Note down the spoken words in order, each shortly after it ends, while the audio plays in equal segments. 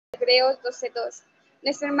Hebreos 12:2.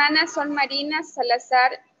 Nuestra hermana SolM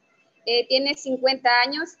Salazar tiene 50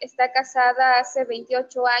 años, está casada hace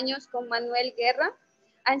 28 años con Manuel Guerra,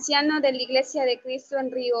 anciano de la Iglesia de Cristo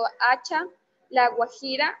en Río Hacha, La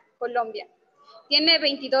Guajira, Colombia. Tiene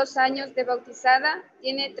 22 años de bautizada,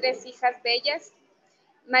 tiene 3 hijas bellas,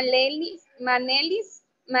 Manelis,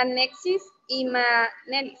 Manexis y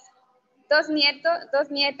Manelis. 2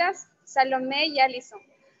 nietas, Salomé y Alison.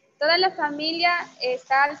 Toda la familia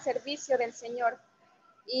está al servicio del Señor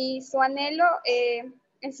y su anhelo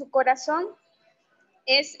en su corazón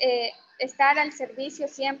es estar al servicio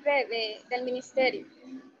siempre del ministerio.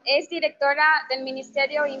 Es directora del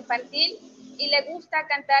ministerio infantil y le gusta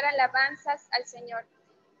cantar alabanzas al Señor.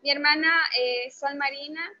 Mi hermana SolM,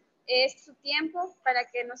 es su tiempo para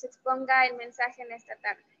que nos exponga el mensaje en esta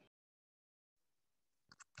tarde.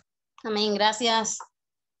 Amén, gracias.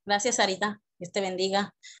 Gracias, Sarita. Dios te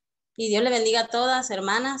bendiga. Y Dios le bendiga a todas,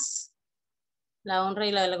 hermanas. La honra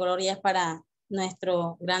y la gloria es para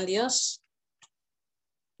nuestro gran Dios.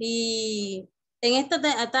 Y en esta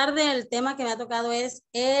tarde el tema que me ha tocado es,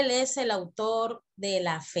 Él es el autor de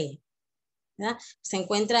la fe. ¿Verdad? Se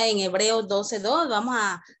encuentra en Hebreos 12:2. Vamos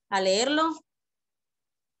a leerlo.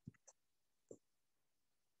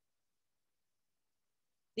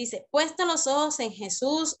 Dice, puesto los ojos en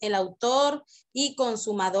Jesús, el autor y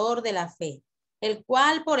consumador de la fe, el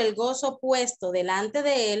cual por el gozo puesto delante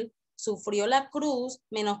de él, sufrió la cruz,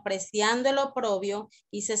 menospreciando el oprobio,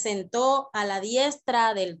 y se sentó a la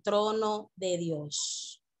diestra del trono de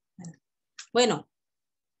Dios. Bueno,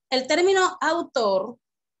 el término autor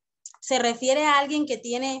se refiere a alguien que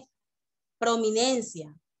tiene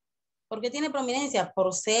prominencia. ¿Por qué tiene prominencia?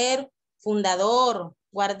 Por ser fundador,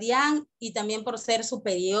 guardián y también por ser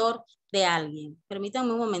superior de alguien.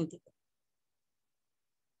 Permítanme un momentito.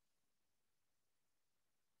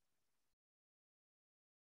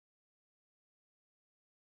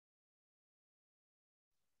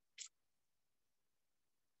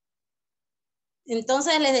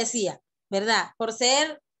 Entonces les decía, ¿verdad? Por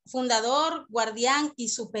ser fundador, guardián y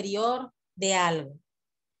superior de algo.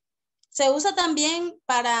 Se usa también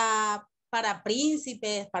para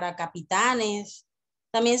príncipes, para capitanes.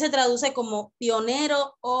 También se traduce como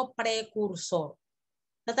pionero o precursor.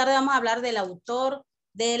 Esta tarde vamos a hablar del autor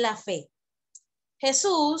de la fe.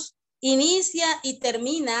 Jesús inicia y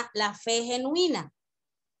termina la fe genuina.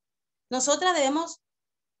 Nosotras debemos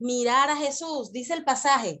mirar a Jesús, dice el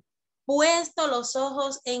pasaje, puesto los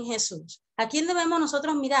ojos en Jesús. ¿A quién debemos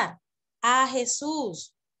nosotros mirar? A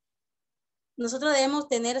Jesús. Nosotros debemos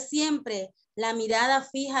tener siempre la mirada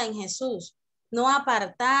fija en Jesús, no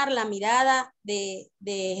apartar la mirada de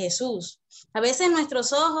Jesús. A veces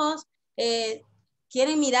nuestros ojos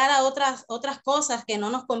quieren mirar a otras cosas que no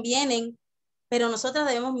nos convienen, pero nosotros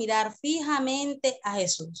debemos mirar fijamente a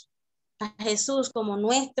Jesús como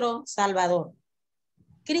nuestro Salvador.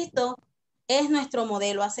 Cristo es nuestro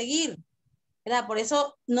modelo a seguir, ¿verdad? Por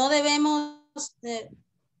eso nosotros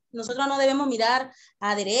no debemos mirar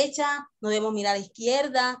a derecha, no debemos mirar a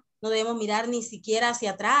izquierda, no debemos mirar ni siquiera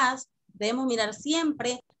hacia atrás, debemos mirar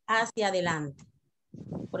siempre hacia adelante.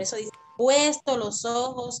 Por eso dice, puesto los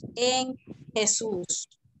ojos en Jesús.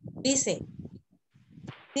 Dice,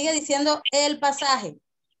 sigue diciendo el pasaje,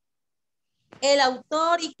 el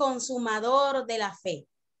autor y consumador de la fe.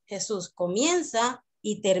 Jesús comienza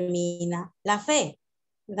y termina la fe,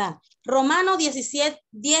 ¿verdad? Romanos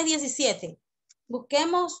 10:17.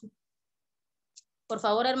 Busquemos, por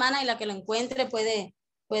favor, hermana, y la que lo encuentre puede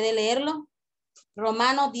leerlo.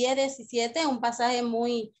 Romanos 10:17, un pasaje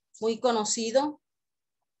muy conocido.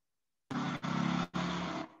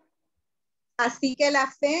 Así que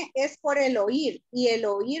la fe es por el oír y el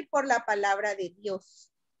oír por la palabra de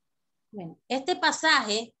Dios. Bueno, este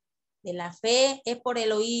pasaje de la fe es por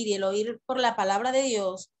el oír y el oír por la palabra de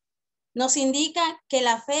Dios nos indica que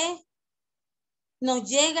la fe nos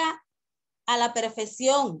llega a la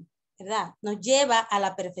perfección, ¿verdad? Nos lleva a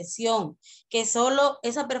la perfección, que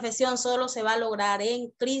esa perfección solo se va a lograr en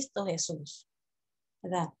Cristo Jesús,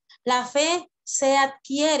 ¿verdad? La fe se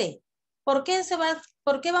adquiere. ¿Por qué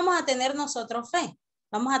vamos a tener nosotros fe?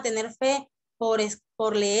 Vamos a tener fe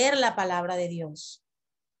por leer la palabra de Dios,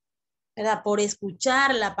 ¿verdad? Por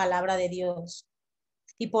escuchar la palabra de Dios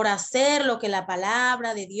y por hacer lo que la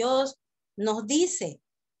palabra de Dios nos dice.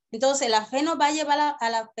 Entonces la fe nos va a llevar a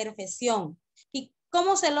la perfección. ¿Y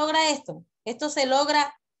cómo se logra esto? Esto se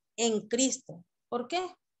logra en Cristo. ¿Por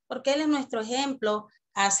qué? Porque Él es nuestro ejemplo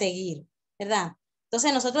a seguir, ¿verdad?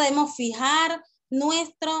 Entonces nosotros debemos fijar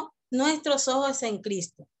nuestros ojos en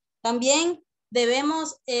Cristo. También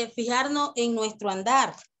debemos fijarnos en nuestro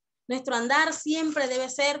andar. Nuestro andar siempre debe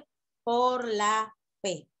ser por la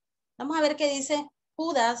fe. Vamos a ver qué dice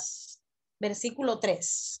Judas, versículo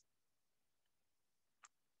 3.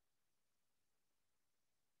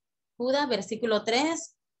 Judas, versículo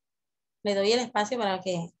 3. Le doy el espacio para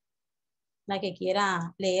que la que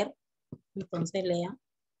quiera leer, entonces lea.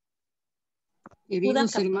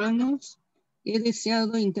 Queridos hermanos, he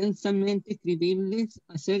deseado intensamente escribirles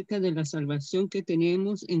acerca de la salvación que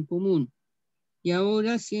tenemos en común. Y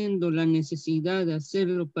ahora, siendo la necesidad de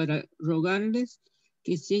hacerlo para rogarles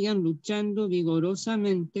que sigan luchando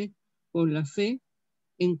vigorosamente por la fe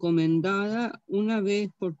encomendada una vez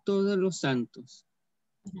por todos los santos.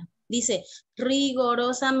 Dice,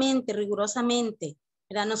 rigurosamente,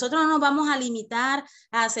 ¿verdad? Nosotros no nos vamos a limitar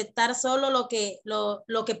a aceptar solo lo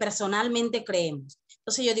que personalmente creemos.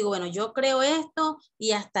 Entonces yo digo, bueno, yo creo esto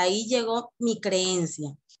y hasta ahí llegó mi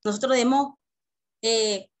creencia. Nosotros debemos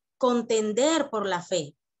contender por la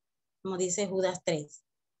fe, como dice Judas 3.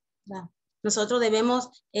 ¿verdad? Nosotros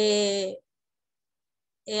debemos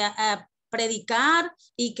a predicar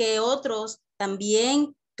y que otros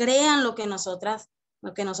también crean lo que nosotras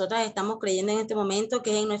estamos creyendo en este momento, que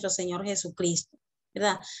es en nuestro Señor Jesucristo,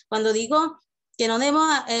 ¿verdad? Cuando digo que no debemos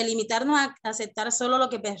limitarnos a aceptar solo lo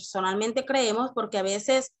que personalmente creemos, porque a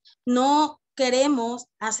veces no queremos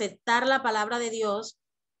aceptar la palabra de Dios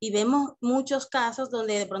y vemos muchos casos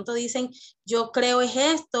donde de pronto dicen, yo creo es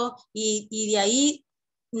esto y de ahí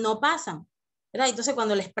no pasan, ¿verdad? Entonces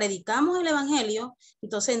cuando les predicamos el evangelio,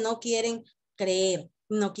 entonces no quieren creer,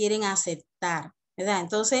 no quieren aceptar, ¿verdad?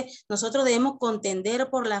 Entonces nosotros debemos contender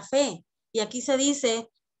por la fe y aquí se dice,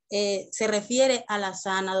 se refiere a la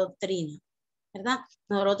sana doctrina, ¿verdad?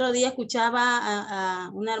 El otro día escuchaba a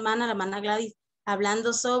una hermana, la hermana Gladys,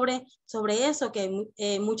 hablando sobre eso, que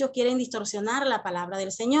muchos quieren distorsionar la palabra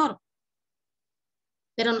del Señor.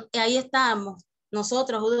 Pero ahí estamos.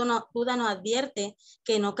 Nosotros, Judas nos advierte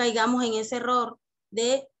que no caigamos en ese error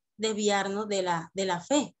de desviarnos de la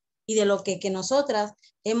fe y de lo que nosotras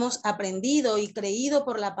hemos aprendido y creído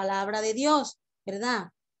por la palabra de Dios, ¿verdad?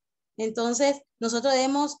 Entonces, nosotros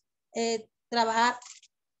debemos trabajar,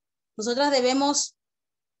 nosotras debemos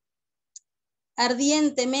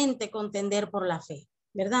ardientemente contender por la fe,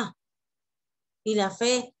 ¿verdad? Y la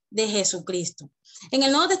fe de Jesucristo. En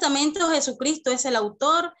el Nuevo Testamento, Jesucristo es el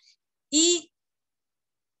autor y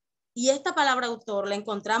esta palabra autor la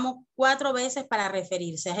encontramos 4 veces para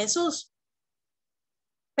referirse a Jesús.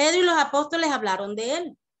 Pedro y los apóstoles hablaron de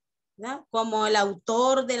él, ¿verdad? Como el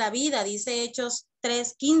autor de la vida, dice Hechos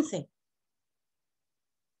 3:15.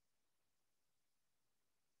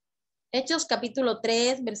 Hechos capítulo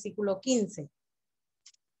 3, versículo 15.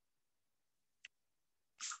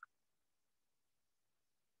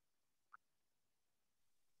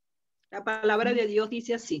 La palabra de Dios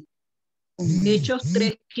dice así. Hechos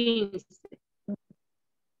 3:15.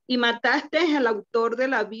 Y mataste al autor de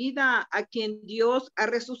la vida, a quien Dios ha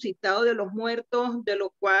resucitado de los muertos, de lo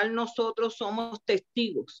cual nosotros somos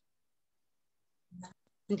testigos.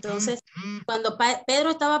 Entonces, cuando Pedro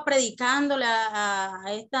estaba predicándole a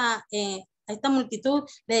esta multitud,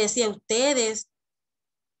 le decía, ustedes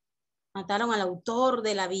mataron al autor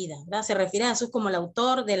de la vida, ¿verdad? Se refiere a Jesús como el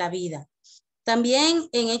autor de la vida. También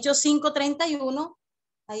en Hechos 5:31,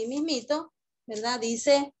 ahí mismito, ¿verdad?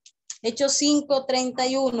 Dice Hechos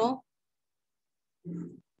 5:31,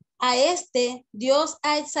 a este Dios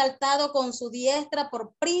ha exaltado con su diestra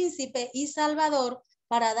por príncipe y salvador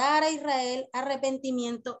para dar a Israel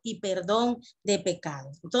arrepentimiento y perdón de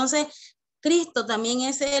pecados. Entonces, Cristo también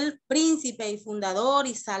es el príncipe y fundador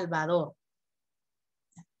y salvador.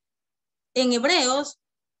 En Hebreos,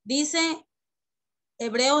 dice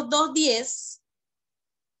Hebreos 2:10,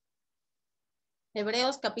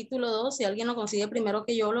 Hebreos capítulo 2, si alguien lo consigue primero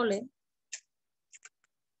que yo lo leo.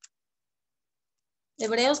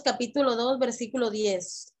 Hebreos capítulo 2, versículo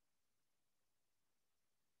 10.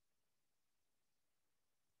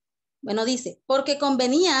 Bueno, dice, porque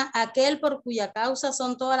convenía aquel por cuya causa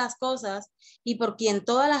son todas las cosas y por quien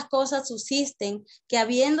todas las cosas subsisten, que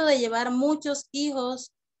habiendo de llevar muchos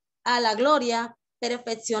hijos a la gloria,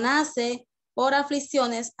 perfeccionase por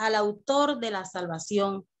aflicciones al autor de la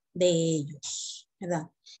salvación de ellos,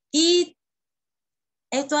 ¿verdad? Y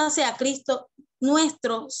esto hace a Cristo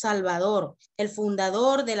nuestro Salvador, el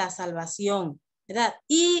fundador de la salvación, ¿verdad?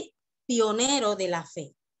 Y pionero de la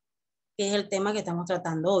fe, que es el tema que estamos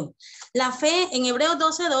tratando hoy. La fe en Hebreos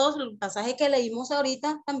 12:2, el pasaje que leímos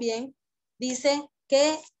ahorita también, dice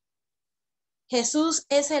que Jesús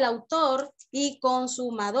es el autor y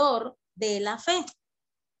consumador de la fe.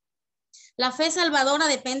 La fe salvadora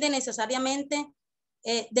depende necesariamente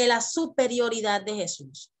de la superioridad de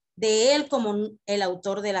Jesús, de él como el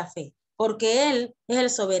autor de la fe, porque Él es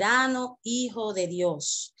el soberano Hijo de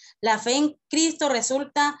Dios. La fe en Cristo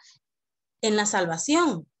resulta en la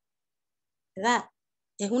salvación, ¿verdad?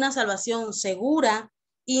 Es una salvación segura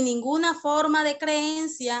y ninguna forma de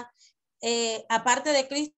creencia aparte de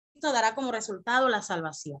Cristo dará como resultado la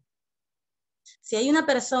salvación. Si hay una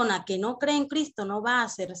persona que no cree en Cristo, no va a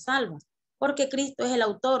ser salva, porque Cristo es el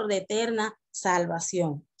autor de eterna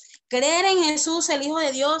salvación. Creer en Jesús, el Hijo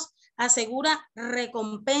de Dios, asegura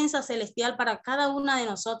recompensa celestial para cada una de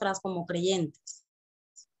nosotras como creyentes.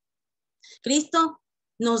 Cristo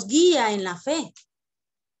nos guía en la fe.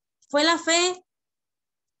 Fue la fe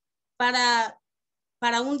para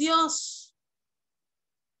un Dios,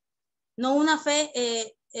 no una fe,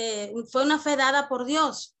 fue una fe dada por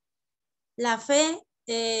Dios. La fe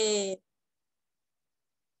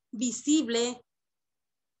visible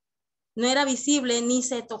no era visible ni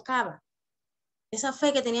se tocaba. Esa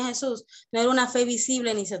fe que tenía Jesús no era una fe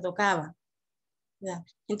visible ni se tocaba, ¿verdad?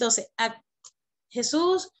 Entonces,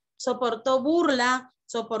 Jesús soportó burla,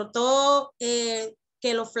 soportó que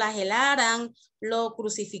lo flagelaran, lo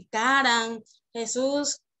crucificaran.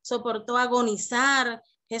 Jesús soportó agonizar.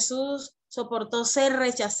 Jesús soportó ser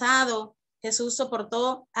rechazado. Jesús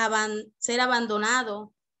soportó ser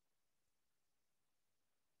abandonado.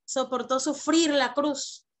 Soportó sufrir la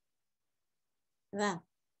cruz, ¿verdad?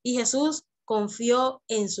 Y Jesús confió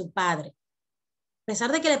en su Padre. A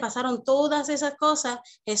pesar de que le pasaron todas esas cosas,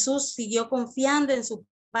 Jesús siguió confiando en su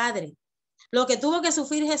Padre. Lo que tuvo que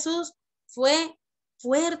sufrir Jesús fue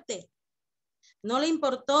fuerte. No le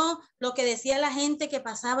importó lo que decía la gente que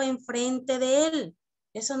pasaba enfrente de él.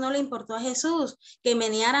 Eso no le importó a Jesús, que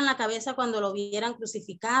menearan la cabeza cuando lo vieran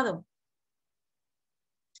crucificado.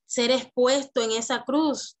 Ser expuesto en esa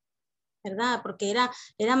cruz, ¿verdad? Porque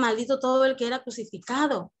era maldito todo el que era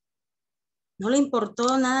crucificado. No le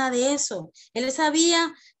importó nada de eso. Él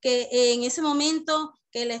sabía que en ese momento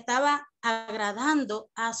que le estaba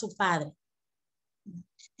agradando a su Padre.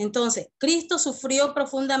 Entonces, Cristo sufrió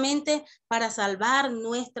profundamente para salvar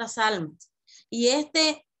nuestras almas. Y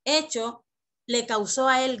este hecho le causó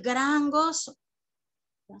a él gran gozo.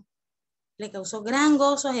 Le causó gran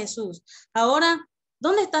gozo a Jesús. Ahora,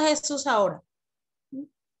 ¿dónde está Jesús ahora?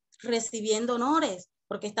 Recibiendo honores,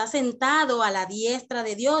 porque está sentado a la diestra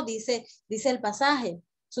de Dios, dice el pasaje.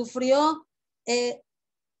 Sufrió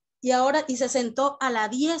y se sentó a la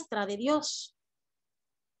diestra de Dios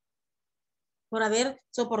por haber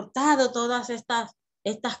soportado todas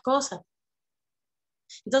estas cosas.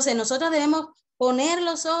 Entonces nosotros debemos poner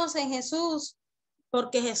los ojos en Jesús,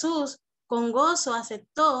 porque Jesús con gozo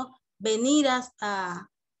aceptó venir a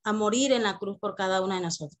morir en la cruz por cada una de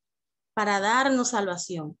nosotros, para darnos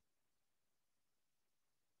salvación.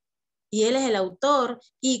 Y Él es el autor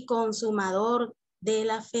y consumador de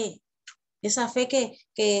la fe. Esa fe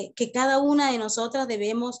que cada una de nosotras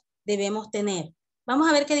debemos tener. Vamos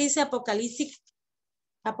a ver qué dice Apocalipsis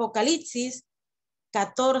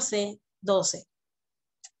 14, 12.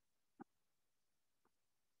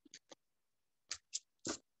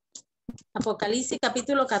 Apocalipsis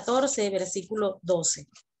capítulo 14, versículo 12.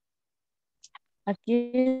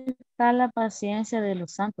 Aquí está la paciencia de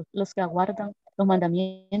los santos, los que aguardan los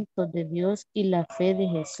mandamientos de Dios y la fe de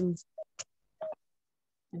Jesús.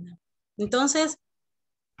 Entonces,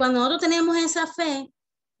 cuando nosotros tenemos esa fe,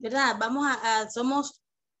 ¿verdad?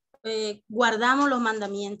 Guardamos los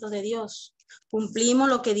mandamientos de Dios, cumplimos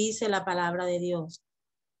lo que dice la palabra de Dios,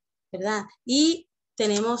 ¿verdad? Y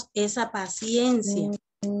tenemos esa paciencia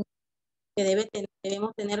que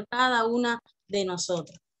debemos tener cada una de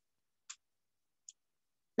nosotros.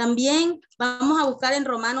 También vamos a buscar en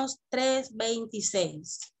Romanos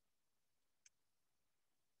 3:26.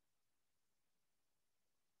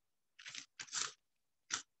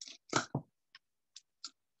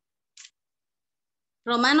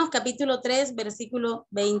 Romanos capítulo 3, versículo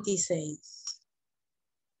 26.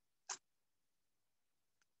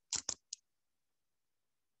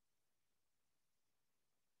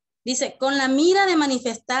 Dice, con la mira de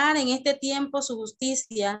manifestar en este tiempo su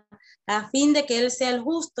justicia, a fin de que Él sea el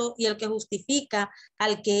justo y el que justifica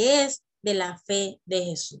al que es de la fe de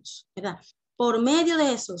Jesús, ¿verdad? Por medio de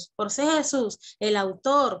Jesús, por ser Jesús el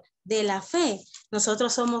autor de la fe,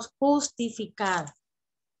 nosotros somos justificados.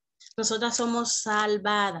 Nosotras somos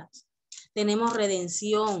salvadas. Tenemos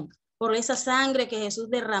redención por esa sangre que Jesús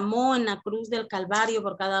derramó en la cruz del Calvario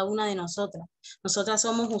por cada una de nosotras. Nosotras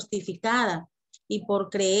somos justificadas y por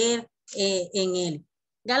creer en Él.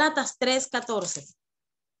 Gálatas 3:14.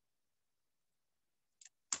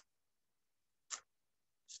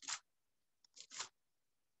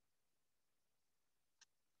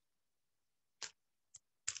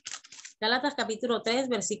 Gálatas capítulo 3,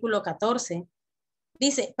 versículo 14.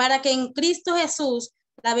 Dice, para que en Cristo Jesús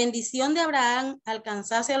la bendición de Abraham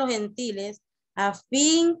alcanzase a los gentiles, a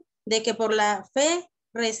fin de que por la fe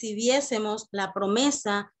recibiésemos la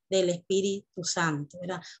promesa del Espíritu Santo,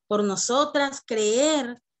 ¿verdad? Por nosotras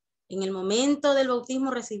creer, en el momento del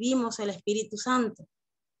bautismo recibimos el Espíritu Santo,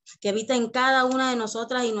 que habita en cada una de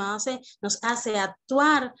nosotras y nos hace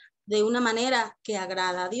actuar de una manera que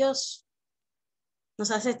agrada a Dios. Nos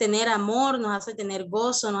hace tener amor, nos hace tener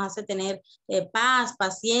gozo, nos hace tener paz,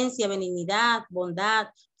 paciencia, benignidad, bondad,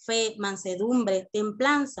 fe, mansedumbre,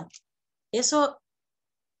 templanza. Eso,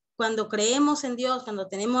 cuando creemos en Dios, cuando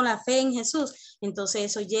tenemos la fe en Jesús, entonces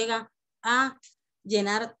eso llega a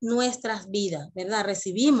llenar nuestras vidas, ¿verdad?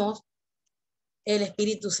 Recibimos el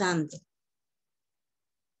Espíritu Santo.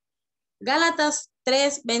 Gálatas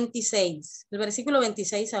 3:26, el versículo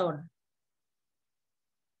 26 ahora.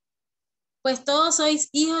 Pues todos sois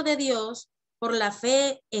hijos de Dios por la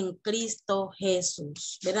fe en Cristo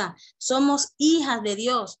Jesús, ¿verdad? Somos hijas de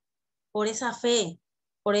Dios por esa fe,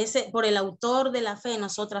 por el autor de la fe,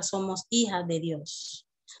 nosotras somos hijas de Dios.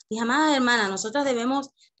 Mis amadas hermanas, nosotras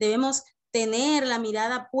debemos tener la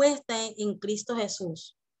mirada puesta en Cristo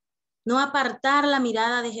Jesús, no apartar la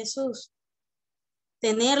mirada de Jesús,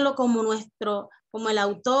 tenerlo como el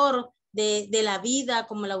autor de la vida,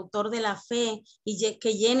 como el autor de la fe, y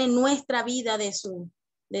que llene nuestra vida de su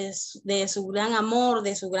gran amor,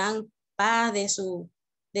 de su gran paz, de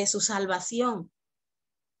su salvación.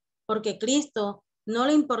 Porque Cristo no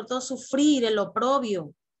le importó sufrir el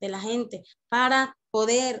oprobio de la gente para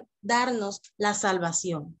poder darnos la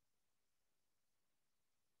salvación.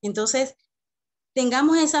 Entonces,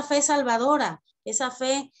 tengamos esa fe salvadora, esa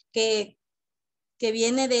fe que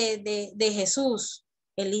viene de Jesús,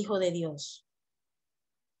 el Hijo de Dios.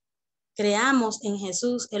 Creamos en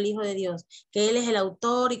Jesús, el Hijo de Dios, que Él es el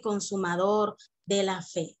autor y consumador de la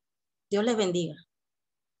fe. Dios les bendiga.